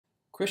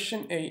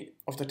Question 8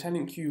 of the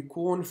TalentQ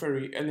Korn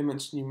Ferry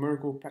Elements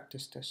Numerical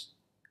Practice Test.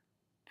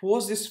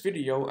 Pause this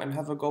video and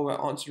have a go at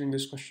answering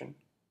this question.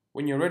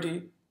 When you're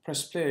ready,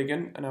 press play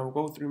again and I will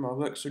go through my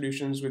work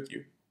solutions with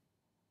you.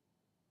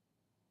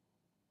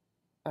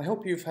 I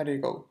hope you've had a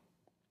go.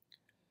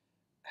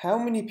 How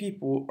many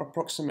people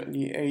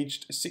approximately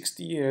aged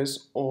 60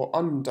 years or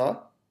under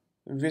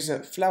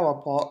visit Flower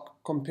Park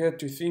compared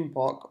to Theme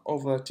Park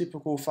over a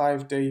typical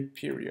 5-day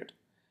period?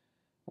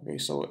 Okay,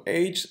 so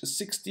age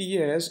 60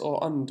 years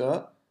or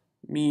under,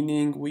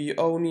 meaning we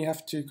only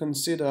have to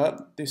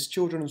consider this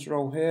children's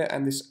row here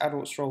and this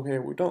adult's row here.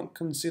 We don't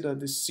consider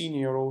this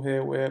senior row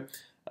here where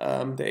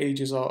the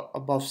ages are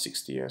above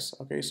 60 years.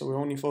 Okay, so we're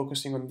only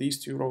focusing on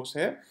these two rows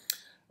here.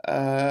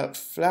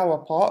 Flower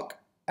Park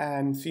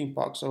and Theme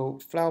Park. So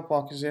Flower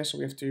Park is here, so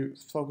we have to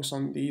focus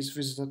on these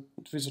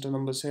visitor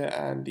numbers here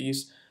and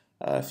these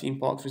Theme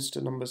Park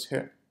visitor numbers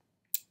here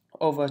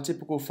over a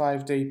typical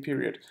 5-day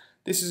period.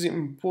 This is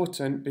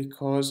important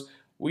because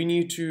we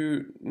need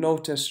to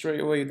notice straight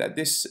away that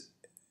this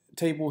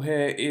table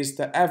here is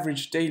the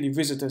average daily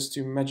visitors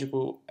to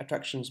Magical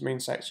Attractions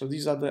main site. So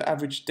these are the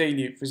average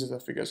daily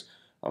visitor figures.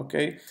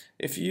 Okay,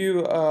 if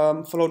you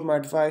followed my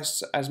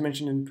advice as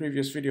mentioned in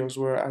previous videos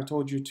where I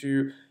told you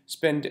to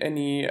spend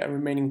any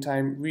remaining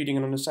time reading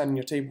and understanding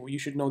your table, you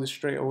should know this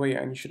straight away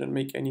and you shouldn't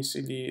make any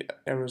silly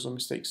errors or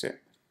mistakes here.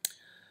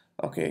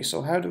 Okay,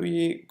 so how do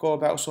we go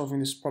about solving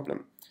this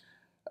problem?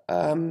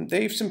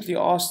 They've simply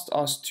asked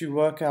us to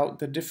work out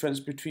the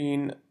difference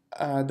between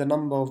the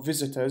number of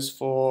visitors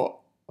for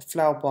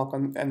Flower Park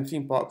and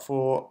Theme Park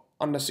for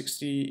under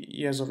 60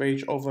 years of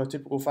age over a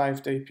typical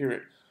 5-day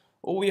period.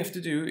 All we have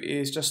to do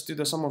is just do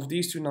the sum of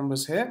these two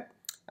numbers here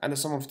and the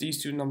sum of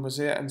these two numbers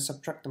here and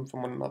subtract them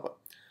from one another.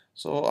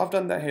 So I've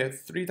done that here.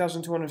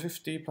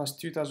 3,250 plus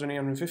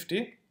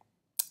 2,850,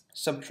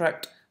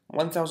 subtract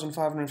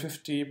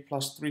 1,550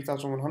 plus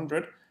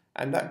 3,100,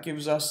 and that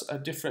gives us a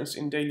difference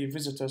in daily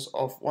visitors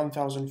of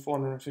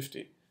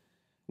 1,450.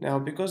 Now,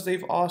 because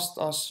they've asked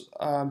us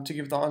to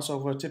give the answer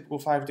over a typical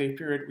 5-day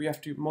period, we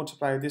have to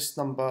multiply this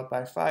number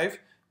by 5,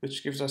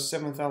 which gives us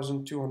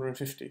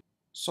 7,250.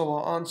 So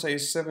our answer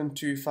is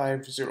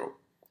 7250.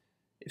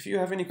 If you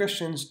have any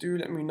questions, do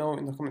let me know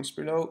in the comments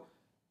below.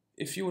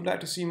 If you would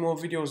like to see more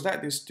videos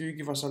like this, do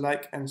give us a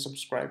like and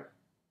subscribe.